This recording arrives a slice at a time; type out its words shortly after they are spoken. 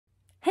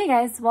Hey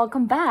guys,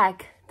 welcome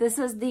back. This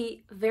is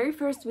the very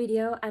first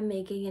video I'm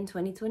making in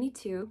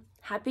 2022.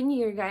 Happy New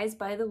Year, guys,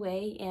 by the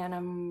way, and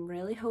I'm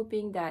really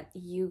hoping that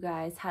you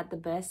guys had the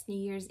best New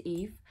Year's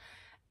Eve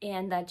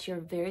and that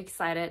you're very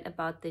excited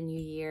about the new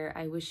year.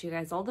 I wish you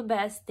guys all the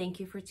best. Thank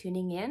you for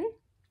tuning in.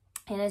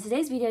 And in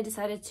today's video, I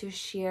decided to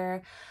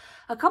share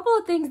a couple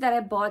of things that I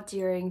bought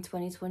during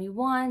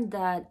 2021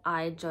 that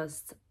I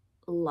just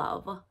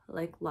love.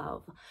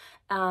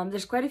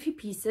 There's quite a few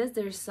pieces.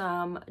 There's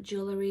some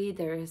jewelry,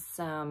 there's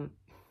some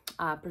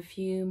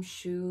perfume,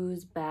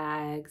 shoes,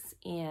 bags,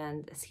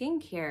 and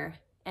skincare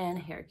and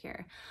hair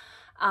care.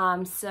 I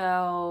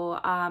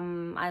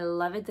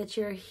love it that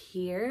you're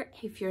here.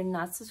 If you're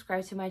not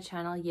subscribed to my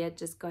channel yet,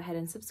 just go ahead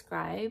and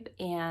subscribe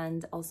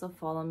and also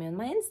follow me on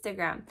my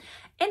Instagram.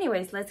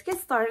 Anyways, let's get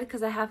started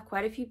because I have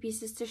quite a few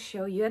pieces to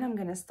show you, and I'm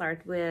gonna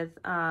start with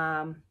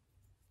a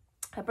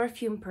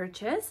perfume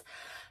purchase.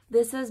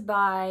 This is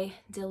by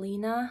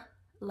Delina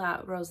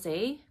La Rose.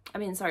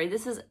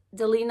 This is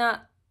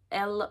Delina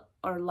L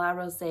or La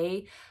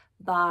Rose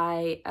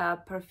by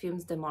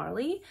Perfumes de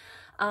Marly.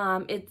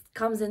 It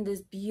comes in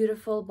this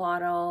beautiful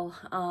bottle.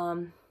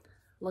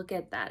 Look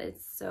at that,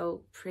 it's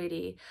so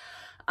pretty.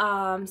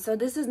 So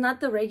this is not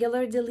the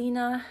regular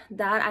Delina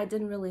that I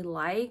didn't really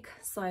like,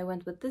 so I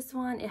went with this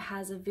one. It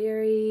has a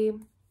very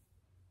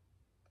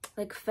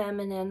like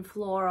feminine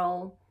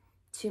floral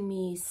to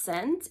me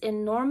scent,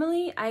 and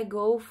normally I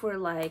go for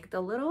like the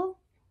little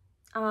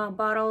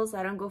bottles.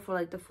 I don't go for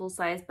like the full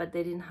size, but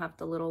they didn't have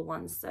the little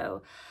ones,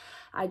 so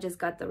I just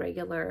got the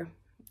regular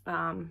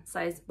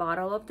size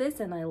bottle of this,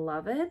 and I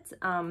love it.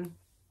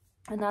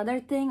 Another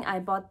thing, I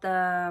bought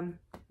the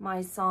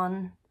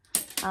Maison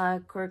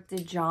Coeur de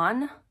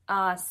Jean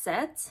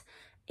set,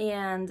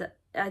 and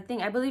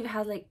I believe it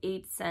has like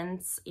 8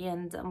 scents,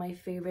 and my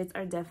favorites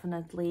are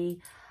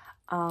definitely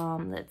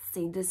let's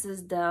see, this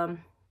is the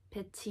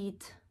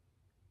Petite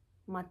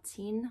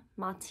Matin,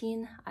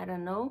 I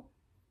don't know.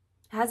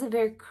 It has a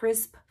very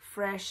crisp,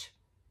 fresh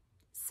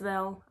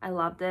smell. I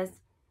love this.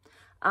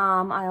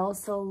 I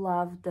also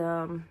love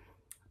the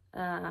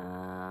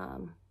a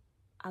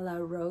la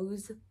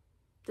Rose.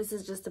 This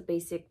is just a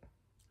basic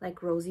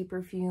like rosy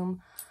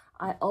perfume.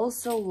 I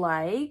also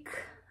like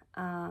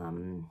let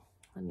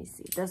me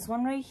see, this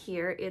one right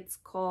here. It's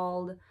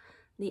called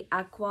the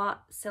Aqua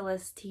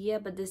Celestia,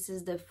 but this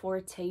is the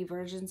Forte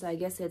version, so I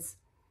guess it's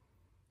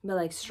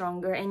like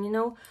stronger. And you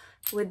know,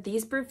 with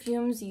these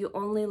perfumes, you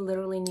only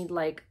literally need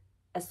like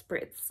a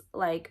spritz,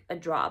 like a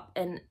drop,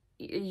 and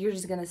you're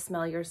just gonna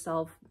smell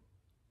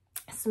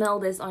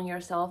this on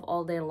yourself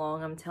all day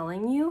long, I'm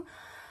telling you.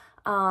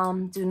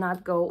 Do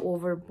not go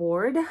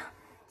overboard.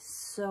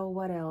 So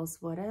what else?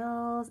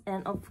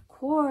 And of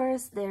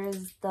course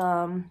there's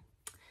the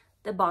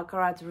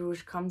Baccarat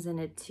Rouge comes in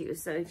it too.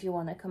 So if you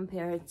want to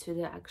compare it to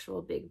the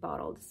actual big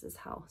bottle, this is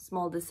how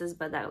small this is,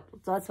 but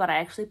that's what I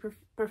actually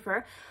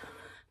prefer,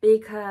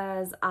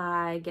 because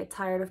I get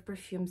tired of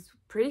perfumes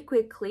pretty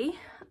quickly.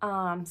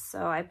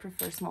 So I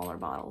prefer smaller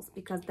bottles,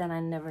 because then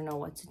I never know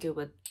what to do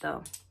with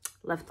the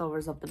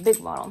leftovers of the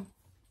big bottle.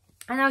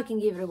 I know I can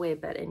give it away,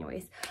 but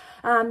anyways.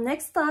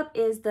 Next up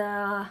is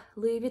the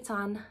Louis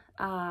Vuitton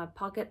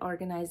pocket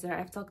organizer.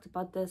 I've talked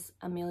about this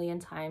a million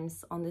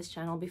times on this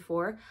channel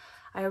before.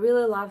 I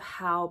really love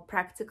how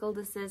practical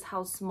this is,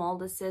 how small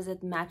this is.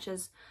 It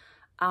matches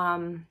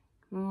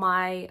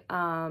my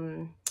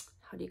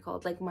how do you call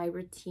it, like my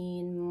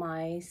routine,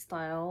 my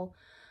style.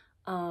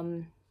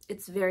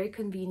 It's very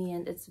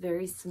convenient, it's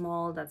very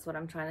small, that's what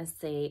I'm trying to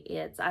say.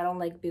 I don't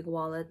like big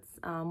wallets,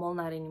 well,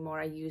 not anymore.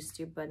 I used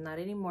to, but not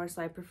anymore,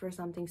 so I prefer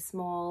something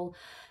small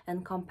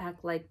and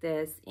compact like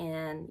this.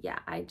 And yeah,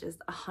 I just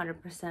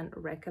 100%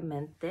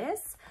 recommend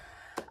this.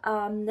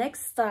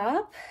 Next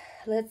up,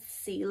 let's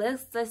see,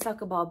 let's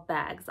talk about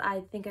bags.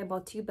 I think I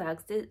bought 2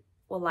 bags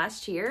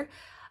last year.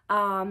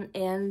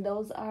 And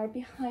those are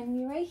behind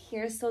me right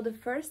here. So the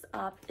first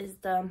up is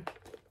the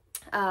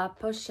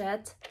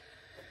Pochette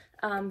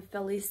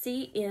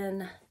Felicie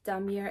in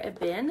Damier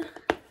Ebene.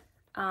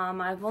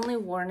 I've only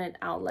worn it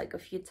out like a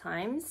few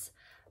times,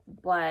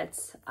 but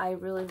I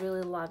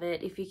really love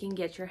it. If you can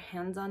get your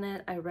hands on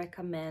it, I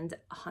recommend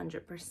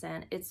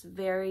 100%. It's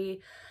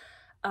very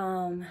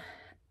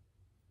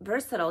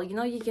versatile. You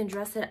know, you can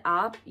dress it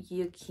up,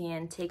 you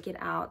can take it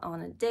out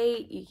on a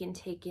date, you can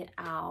take it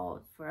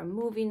out for a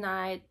movie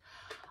night,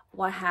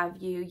 what have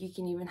you. You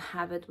can even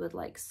have it with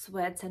like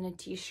sweats and a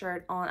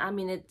t-shirt on. I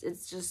mean, it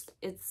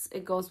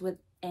goes with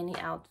any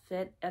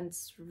outfit, and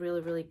it's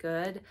really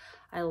good.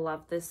 I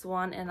love this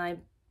one, and I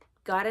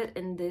got it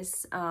in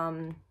this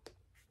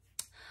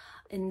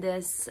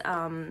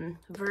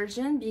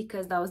version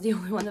because that was the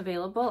only one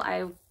available.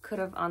 I could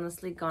have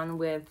honestly gone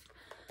with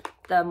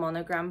the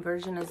monogram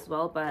version as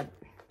well, but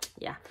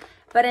yeah.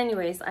 But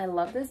anyways, I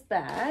love this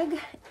bag.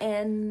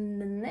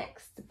 And the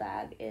next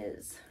bag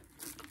is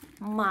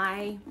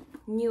my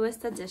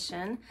newest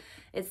addition.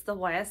 It's the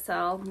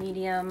YSL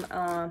medium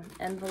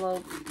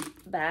envelope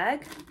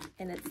bag,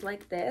 and it's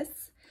like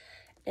this.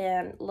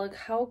 And look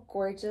how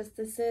gorgeous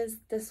this is.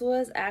 This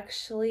was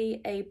actually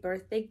a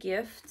birthday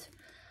gift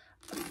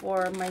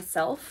for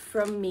myself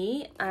from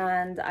me,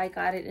 and I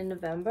got it in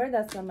November.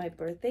 That's when my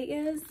birthday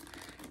is.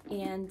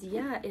 And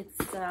yeah, it's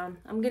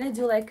I'm gonna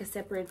do like a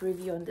separate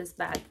review on this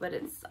bag, but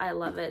I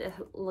love it.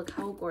 Look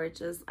how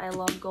gorgeous. I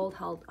love gold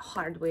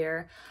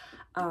hardware,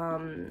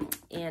 and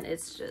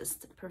it's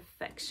just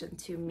perfection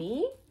to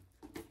me.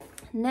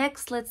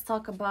 Next, let's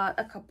talk about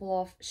a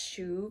couple of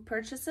shoe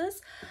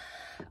purchases.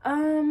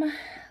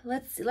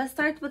 Let's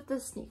start with the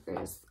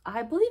sneakers.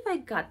 I believe I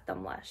got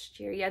them last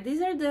year. Yeah,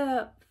 these are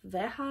the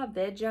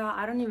Veja.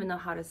 I don't even know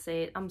how to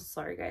say it. I'm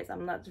sorry guys,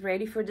 I'm not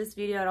ready for this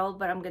video at all,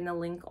 but I'm gonna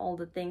link all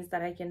the things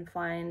that I can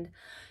find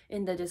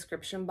in the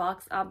description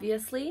box,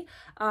 obviously.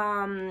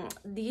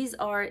 These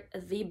are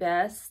the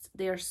best.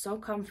 They are so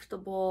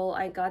comfortable.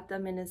 I got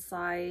them in a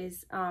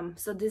size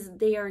so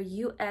they are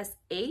US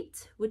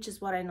 8, which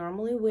is what I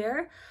normally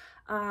wear,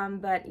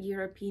 but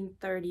European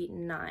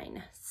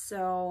 39.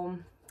 So,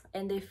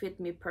 and they fit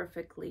me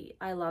perfectly.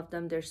 I love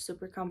them. They're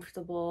super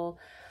comfortable.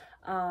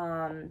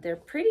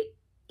 They're pretty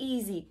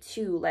easy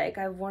too. Like,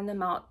 I've worn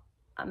them out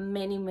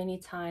many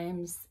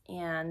times,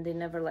 and they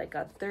never like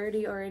got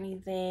dirty or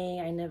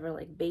anything. I never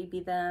like baby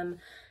them,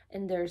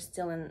 and they're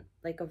still in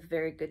like a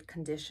very good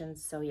condition.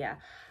 So yeah,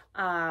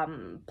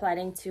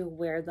 planning to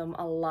wear them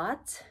a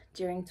lot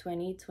during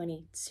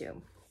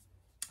 2022.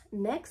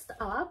 Next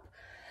up,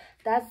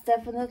 that's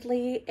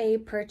definitely a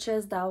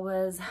purchase that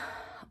was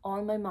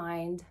on my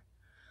mind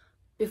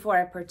before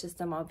I purchased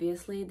them.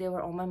 Obviously, they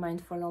were on my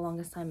mind for the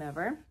longest time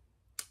ever,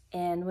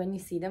 and when you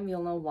see them,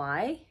 you'll know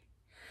why.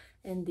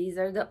 And these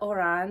are the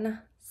Oran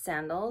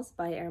sandals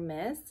by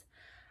Hermes.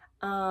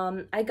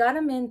 I got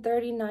them in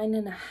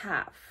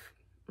 39.5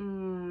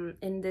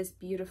 in this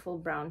beautiful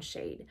brown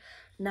shade.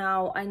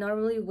 Now, I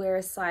normally wear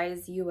a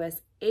size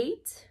US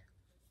 8,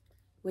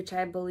 which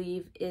I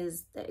believe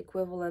is the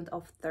equivalent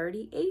of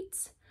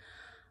 38.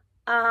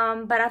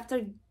 But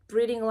after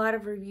reading a lot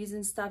of reviews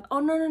and stuff,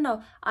 oh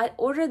no, I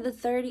ordered the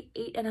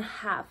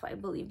 38.5, I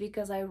believe,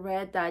 because I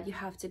read that you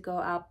have to go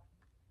up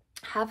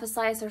half a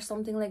size or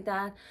something like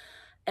that.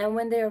 And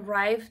when they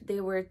arrived, they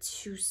were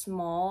too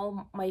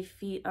small. My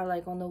feet are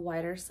like on the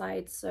wider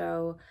side.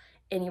 So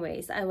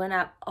anyways, I went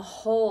up a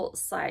whole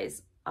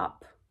size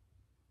up,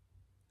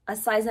 a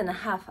size and a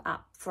half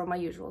up from my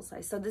usual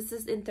size. So this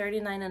is in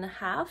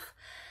 39.5.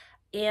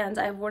 And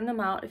I've worn them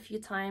out a few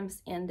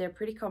times, and they're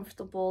pretty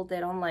comfortable.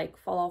 They don't like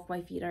fall off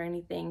my feet or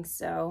anything.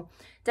 So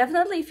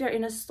definitely, if you're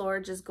in a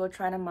store, just go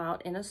try them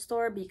out in a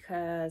store,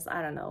 because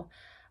I don't know,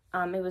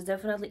 it was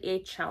definitely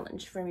a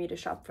challenge for me to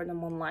shop for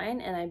them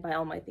online, and I buy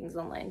all my things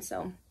online.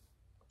 So,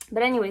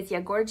 but anyways, yeah,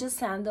 gorgeous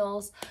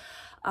sandals,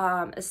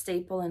 a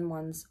staple in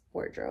one's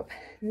wardrobe.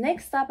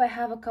 Next up, I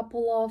have a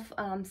couple of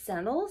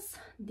sandals.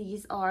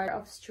 These are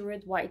of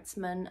Stuart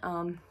Weitzman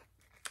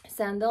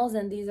sandals,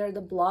 and these are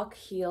the block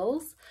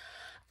heels.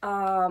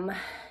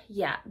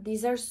 Yeah,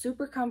 these are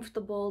super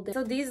comfortable.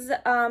 So these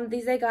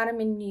I got them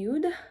in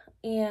nude,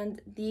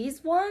 and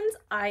these ones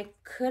I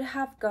could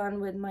have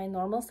gone with my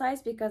normal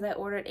size because I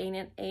ordered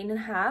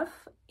 8.5,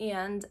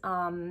 and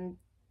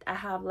I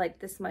have like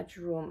this much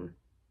room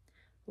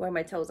where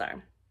my toes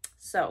are,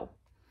 so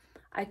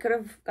I could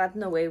have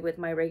gotten away with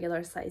my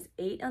regular size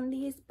 8 on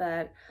these,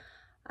 but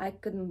I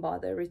couldn't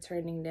bother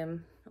returning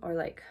them or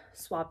like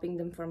swapping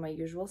them for my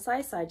usual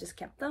size, so I just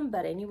kept them.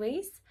 But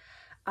anyways,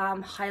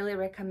 highly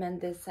recommend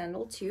this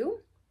sandal too.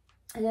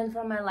 And then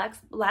for my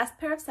last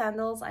pair of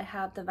sandals, I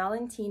have the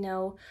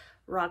Valentino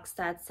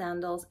Rockstad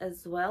sandals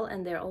as well,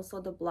 and they're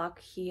also the block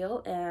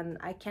heel, and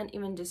I can't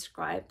even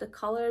describe the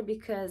color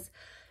because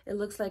it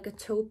looks like a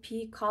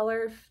taupey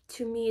color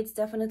to me. It's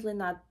definitely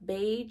not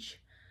beige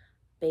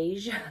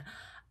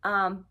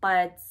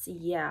but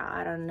yeah,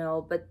 I don't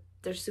know, but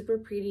they're super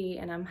pretty,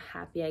 and I'm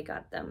happy I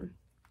got them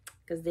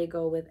because they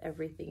go with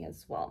everything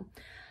as well.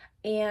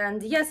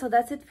 And yeah, so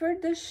that's it for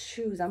the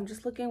shoes. I'm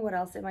just looking, what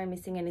else am I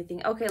missing?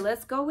 Anything? Okay,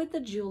 let's go with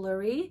the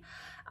jewelry.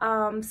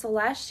 So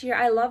last year,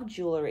 I love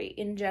jewelry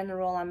in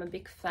general. I'm a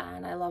big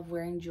fan. I love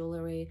wearing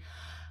jewelry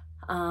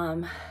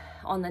on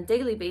a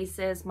daily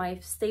basis. My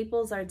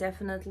staples are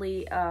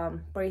definitely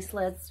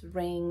bracelets,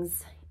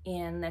 rings,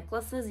 and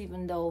necklaces,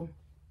 even though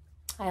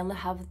I only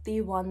have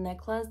the one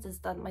necklace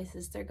that my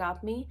sister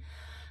got me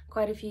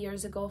quite a few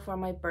years ago for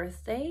my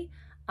birthday.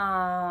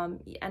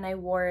 And I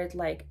wore it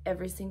like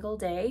every single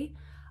day.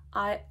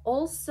 I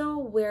also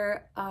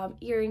wear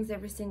earrings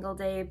every single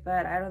day,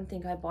 but I don't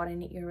think I bought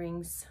any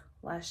earrings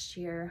last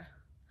year,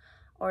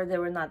 or they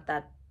were not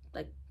that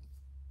like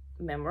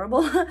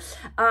memorable.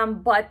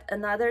 But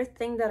another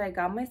thing that I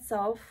got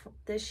myself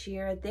this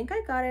year, I think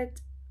I got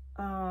it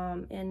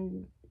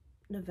in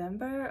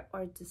November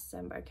or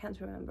December, I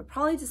can't remember,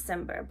 probably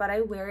December, but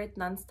I wear it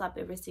nonstop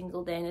every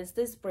single day, and it's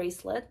this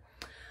bracelet.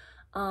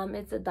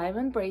 It's a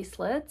diamond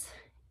bracelet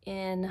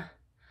in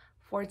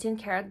 14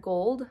 karat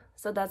gold,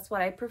 so that's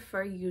what I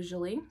prefer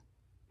usually,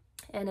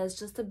 and it's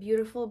just a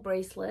beautiful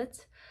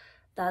bracelet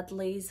that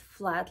lays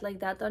flat like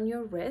that on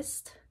your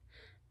wrist,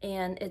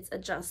 and it's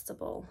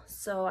adjustable.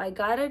 So I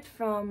got it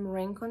from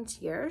Ring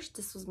Concierge.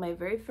 This was my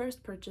very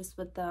first purchase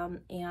with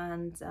them,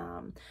 and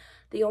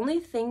The only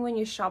thing when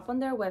you shop on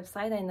their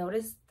website, I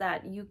noticed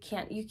that you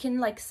can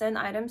like send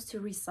items to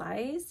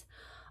resize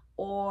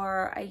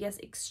or I guess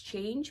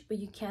exchange, but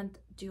you can't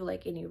do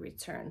like any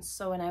returns.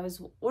 So when I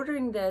was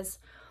ordering this,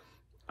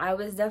 I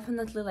was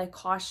definitely like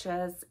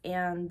cautious,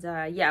 and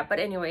yeah, but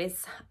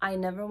anyways, I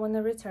never want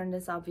to return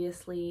this,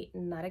 obviously,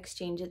 not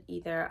exchange it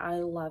either. I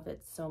love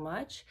it so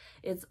much.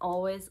 It's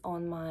always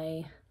on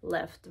my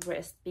left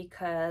wrist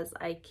because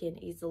I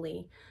can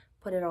easily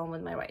put it on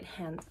with my right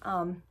hand.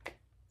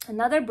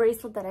 Another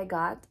bracelet that I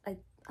got, I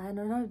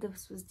don't know if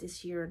this was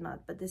this year or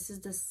not, but this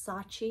is the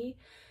Saatchi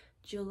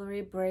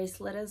jewelry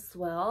bracelet as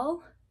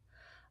well.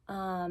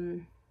 I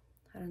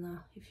don't know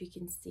if you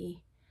can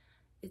see.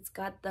 It's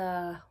got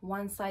the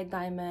one side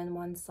diamond,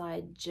 one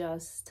side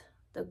just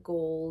the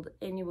gold.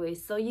 Anyway,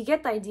 so you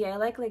get the idea. I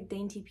like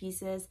dainty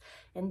pieces,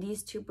 and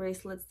these two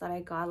bracelets that I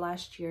got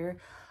last year,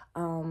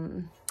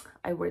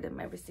 I wear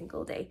them every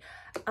single day.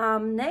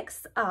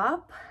 Next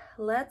up,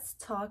 let's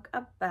talk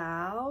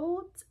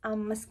about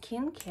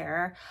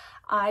skincare.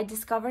 I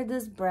discovered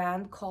this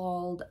brand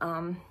called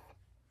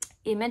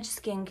Image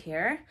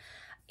Skincare,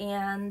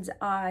 and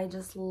I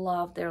just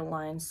love their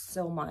line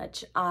so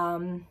much.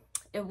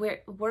 It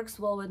works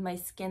well with my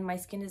skin. My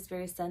skin is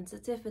very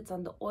sensitive. It's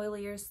on the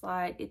oilier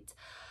side.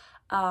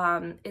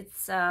 How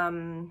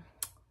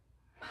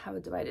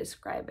do I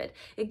describe it?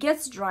 It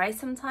gets dry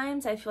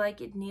sometimes. I feel like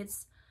it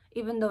needs,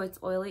 even though it's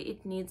oily,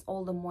 it needs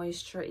all the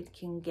moisture it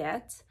can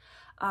get.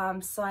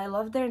 So I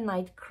love their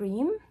night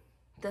cream.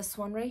 This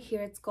one right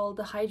here, it's called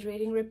the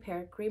Hydrating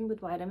Repair Cream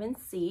with vitamin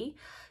C.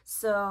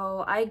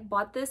 So I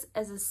bought this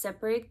as a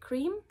separate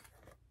cream,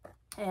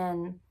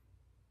 and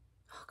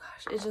oh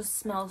gosh, it just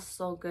smells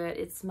so good.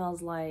 It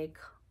smells like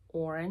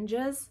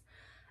oranges.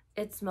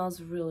 It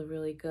smells really,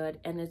 really good,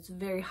 and it's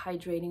very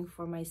hydrating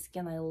for my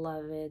skin. I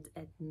love it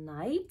at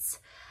night.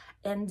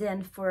 And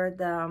then for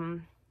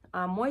the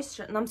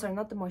moisture, no, I'm sorry,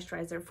 not the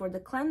moisturizer, for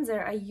the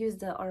cleanser, I use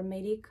the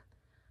Hermetic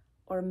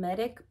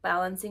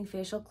Balancing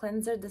Facial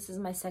Cleanser. This is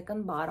my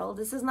second bottle.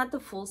 This is not the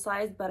full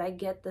size, but I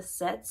get the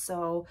set,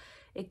 so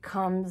it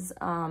comes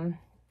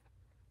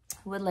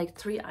with like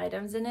 3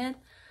 items in it.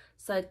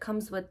 So it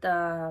comes with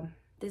the,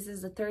 this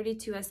is the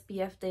 32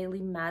 SPF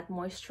Daily Matte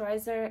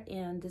Moisturizer,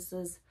 and this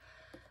is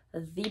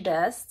the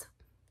best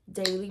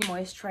daily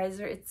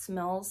moisturizer. It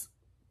smells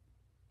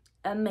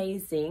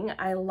amazing.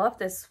 I love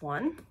this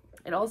one.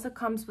 It also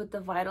comes with the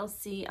Vital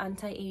C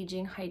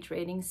Anti-Aging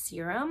Hydrating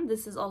Serum.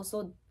 This is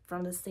also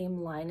from the same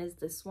line as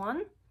this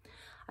one.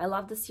 I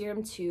love the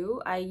serum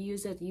too. I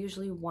use it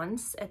usually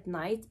once at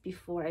night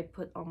before I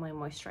put on my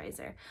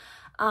moisturizer.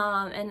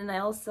 And then I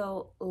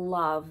also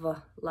love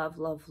the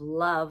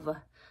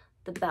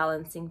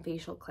Balancing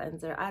Facial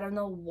Cleanser. I don't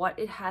know what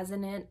it has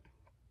in it.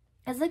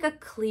 It's like a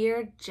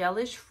clear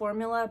gelish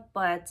formula,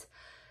 but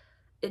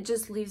it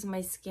just leaves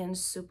my skin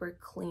super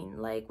clean.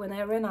 Like when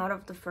I ran out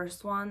of the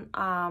first one,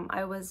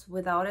 I was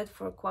without it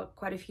for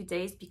quite a few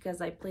days because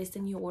I placed a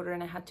new order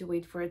and I had to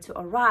wait for it to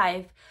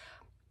arrive.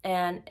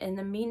 And in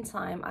the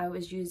meantime, I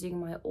was using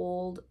my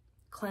old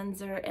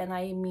cleanser, and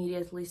I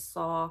immediately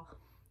saw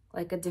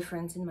like a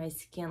difference in my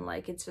skin.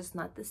 Like it's just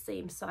not the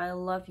same. So I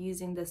love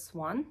using this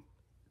one.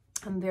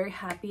 I'm very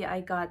happy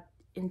I got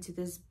into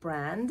this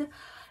brand.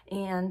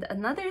 And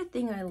another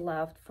thing I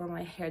loved for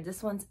my hair,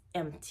 this one's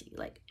empty,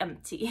 like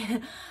empty.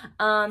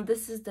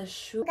 This is the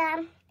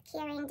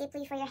Caring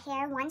deeply for your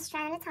hair, one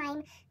strand at a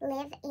time.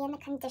 Live in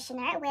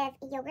conditioner with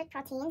yogurt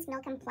proteins,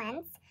 milk and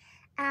plant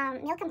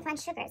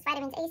sugars,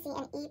 vitamins A, C,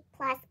 and E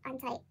plus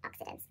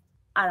antioxidants.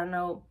 I don't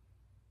know,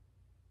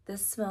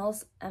 this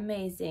smells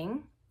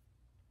amazing.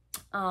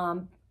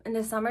 In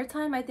the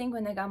summertime, I think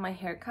when I got my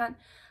hair cut,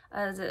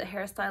 as a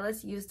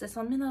hairstylist used this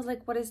on me, and I was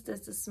like, what is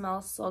this? It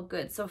smells so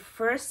good. So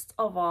first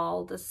of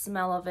all, the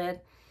smell of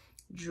it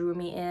drew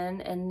me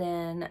in, and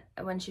then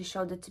when she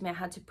showed it to me, I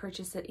had to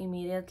purchase it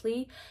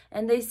immediately.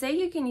 And they say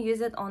you can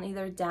use it on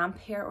either damp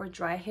hair or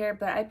dry hair,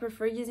 but I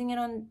prefer using it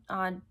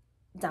on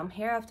damp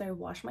hair after I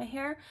wash my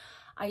hair.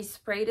 I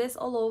spray this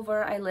all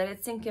over. I let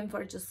it sink in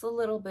for just a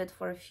little bit,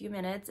 for a few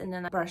minutes, and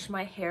then I brush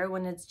my hair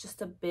when it's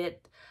just a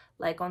bit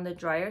like on the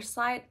drier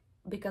side,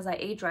 because I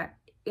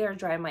air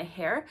dry my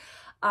hair.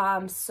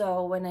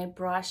 So when I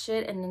brush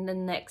it, and then the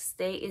next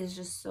day is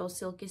just so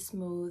silky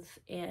smooth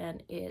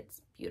and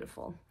it's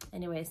beautiful.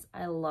 Anyways,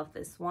 I love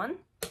this one.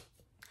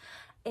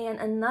 And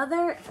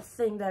another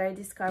thing that I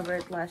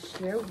discovered last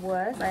year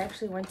was, I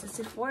actually went to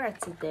Sephora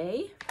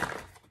today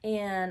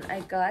and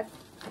I got,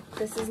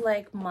 this is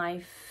like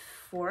my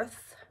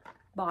 4th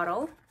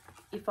bottle,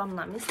 if I'm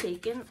not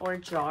mistaken, or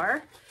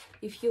jar,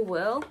 if you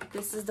will.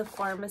 This is the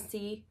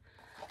Pharmacy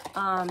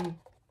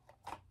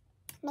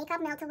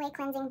Makeup Melt Away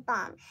Cleansing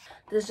Balm.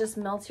 This just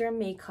melts your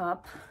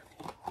makeup,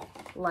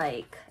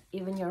 like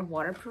even your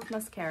waterproof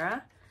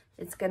mascara.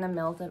 It's gonna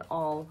melt it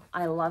all.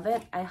 I love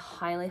it. I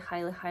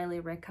highly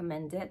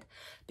recommend it.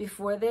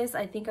 Before this,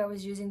 I think I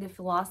was using the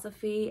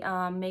Philosophy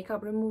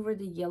makeup remover,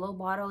 the yellow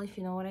bottle, if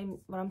you know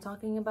what I'm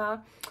talking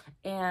about.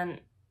 And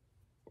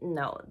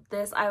no,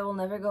 this, I will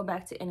never go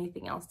back to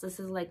anything else. This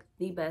is like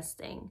the best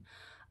thing.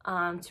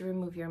 to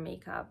remove your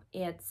makeup.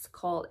 It's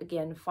called,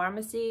 again,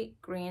 Pharmacy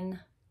Green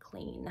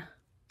Clean,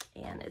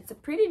 and it's a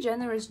pretty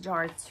generous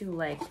jar too.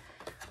 Like,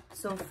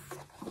 so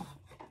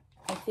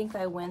I think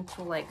I went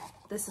to like,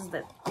 this is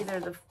the either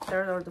the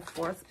third or the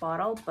fourth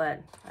bottle,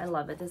 but I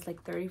love it. It's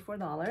like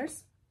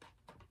 $34.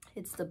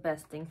 It's the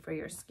best thing for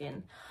your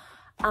skin.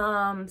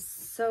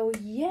 So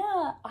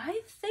yeah,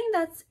 I think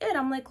that's it.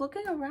 I'm like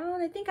looking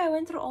around. I think I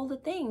went through all the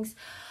things.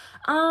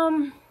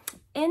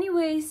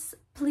 Anyways,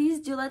 please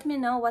do let me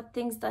know what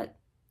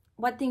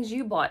things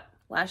you bought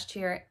last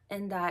year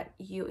and that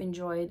you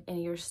enjoyed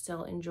and you're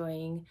still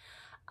enjoying.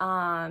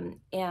 Yeah,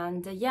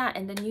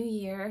 in the new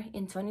year,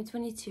 in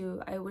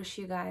 2022, I wish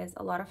you guys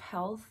a lot of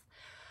health,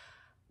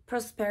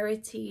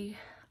 prosperity,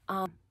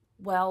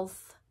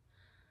 wealth,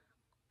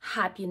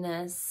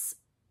 happiness.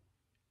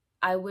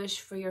 I wish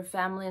for your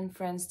family and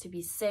friends to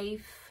be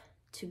safe,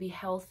 to be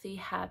healthy,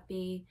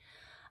 happy,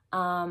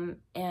 and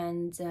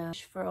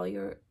for all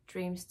your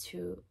dreams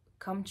to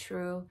come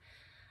true.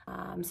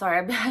 I'm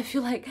sorry, I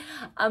feel like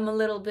I'm a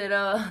little bit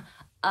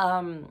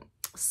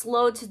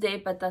slow today,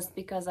 but that's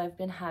because I've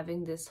been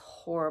having this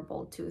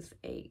horrible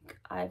toothache.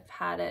 I've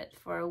had it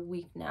for a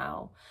week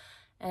now,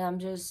 and I'm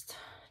just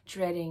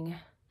dreading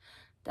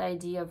the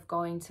idea of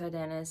going to a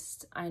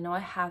dentist. I know I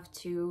have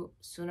to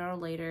sooner or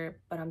later,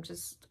 but I'm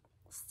just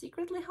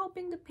secretly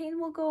hoping the pain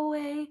will go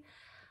away.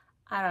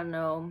 I don't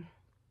know,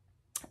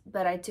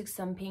 but I took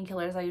some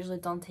painkillers. I usually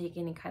don't take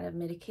any kind of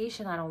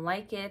medication. I don't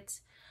like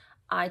it.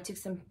 I took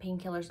some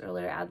painkillers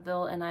earlier,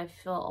 Advil, and I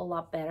feel a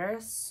lot better.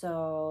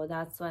 So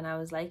that's when I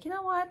was like, you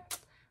know what?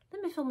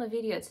 Let me film a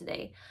video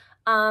today.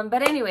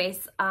 But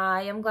anyways,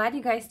 I am glad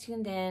you guys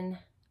tuned in.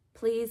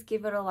 Please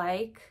give it a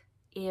like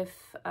if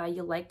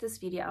you like this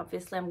video.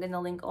 Obviously, I'm going to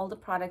link all the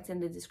products in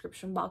the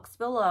description box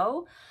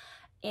below.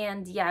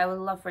 And yeah, I would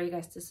love for you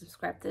guys to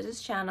subscribe to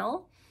this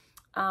channel.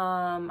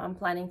 I'm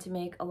planning to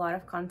make a lot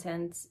of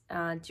content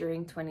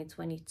during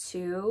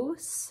 2022.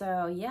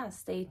 So yeah,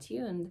 stay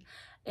tuned.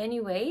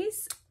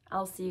 Anyways,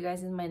 I'll see you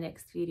guys in my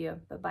next video.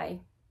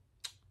 Bye-bye.